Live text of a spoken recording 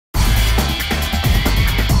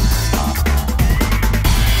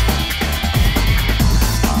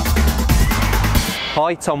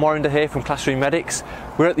Hi, Tom Warrender here from Classroom Medics.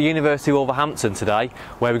 We're at the University of Wolverhampton today,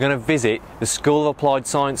 where we're going to visit the School of Applied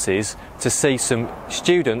Sciences to see some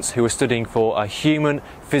students who are studying for a human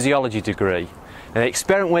physiology degree. Now, the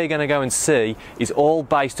experiment we're going to go and see is all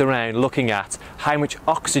based around looking at how much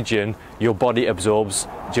oxygen your body absorbs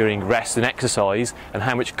during rest and exercise and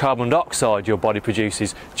how much carbon dioxide your body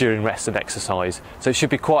produces during rest and exercise. So it should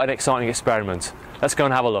be quite an exciting experiment. Let's go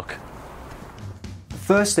and have a look. The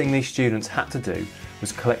first thing these students had to do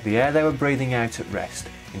was collect the air they were breathing out at rest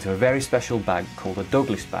into a very special bag called a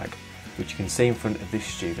Douglas bag, which you can see in front of this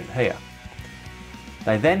student here.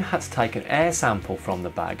 They then had to take an air sample from the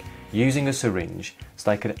bag using a syringe so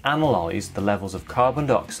they could analyse the levels of carbon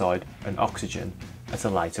dioxide and oxygen at a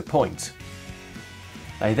later point.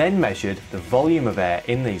 They then measured the volume of air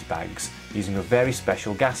in these bags using a very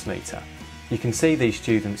special gas meter. You can see these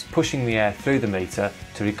students pushing the air through the meter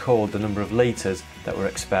to record the number of litres that were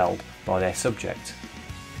expelled by their subject.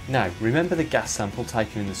 Now, remember the gas sample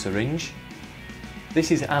taken in the syringe? This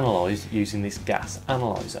is analysed using this gas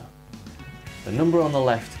analyser. The number on the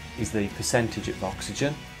left is the percentage of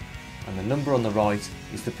oxygen, and the number on the right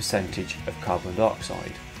is the percentage of carbon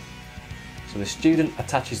dioxide. So the student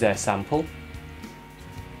attaches their sample,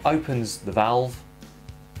 opens the valve,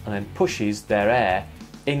 and then pushes their air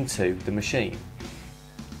into the machine.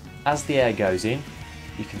 As the air goes in,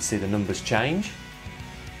 you can see the numbers change.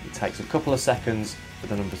 It takes a couple of seconds for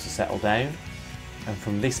the numbers to settle down, and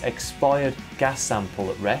from this expired gas sample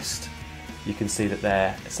at rest, you can see that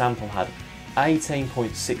their sample had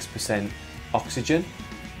 18.6% oxygen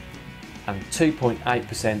and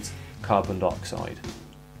 2.8% carbon dioxide.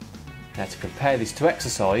 Now, to compare this to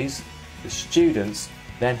exercise, the students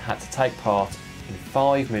then had to take part in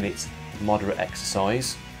 5 minutes of moderate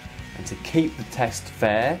exercise, and to keep the test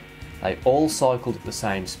fair, they all cycled at the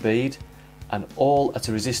same speed and all at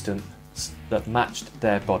a resistance that matched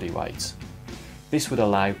their body weight. This would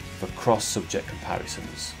allow for cross-subject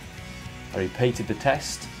comparisons. I repeated the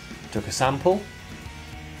test, took a sample,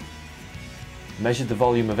 measured the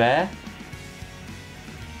volume of air,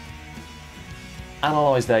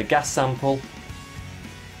 analysed their gas sample,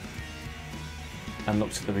 and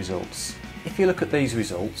looked at the results. If you look at these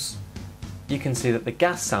results, you can see that the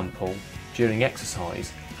gas sample during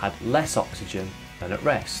exercise had less oxygen than at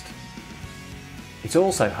rest. It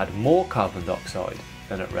also had more carbon dioxide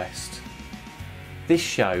than at rest. This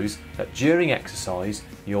shows that during exercise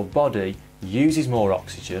your body uses more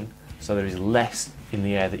oxygen, so there is less in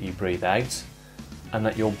the air that you breathe out, and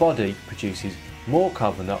that your body produces more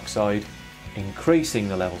carbon dioxide, increasing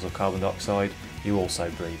the levels of carbon dioxide you also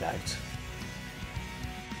breathe out.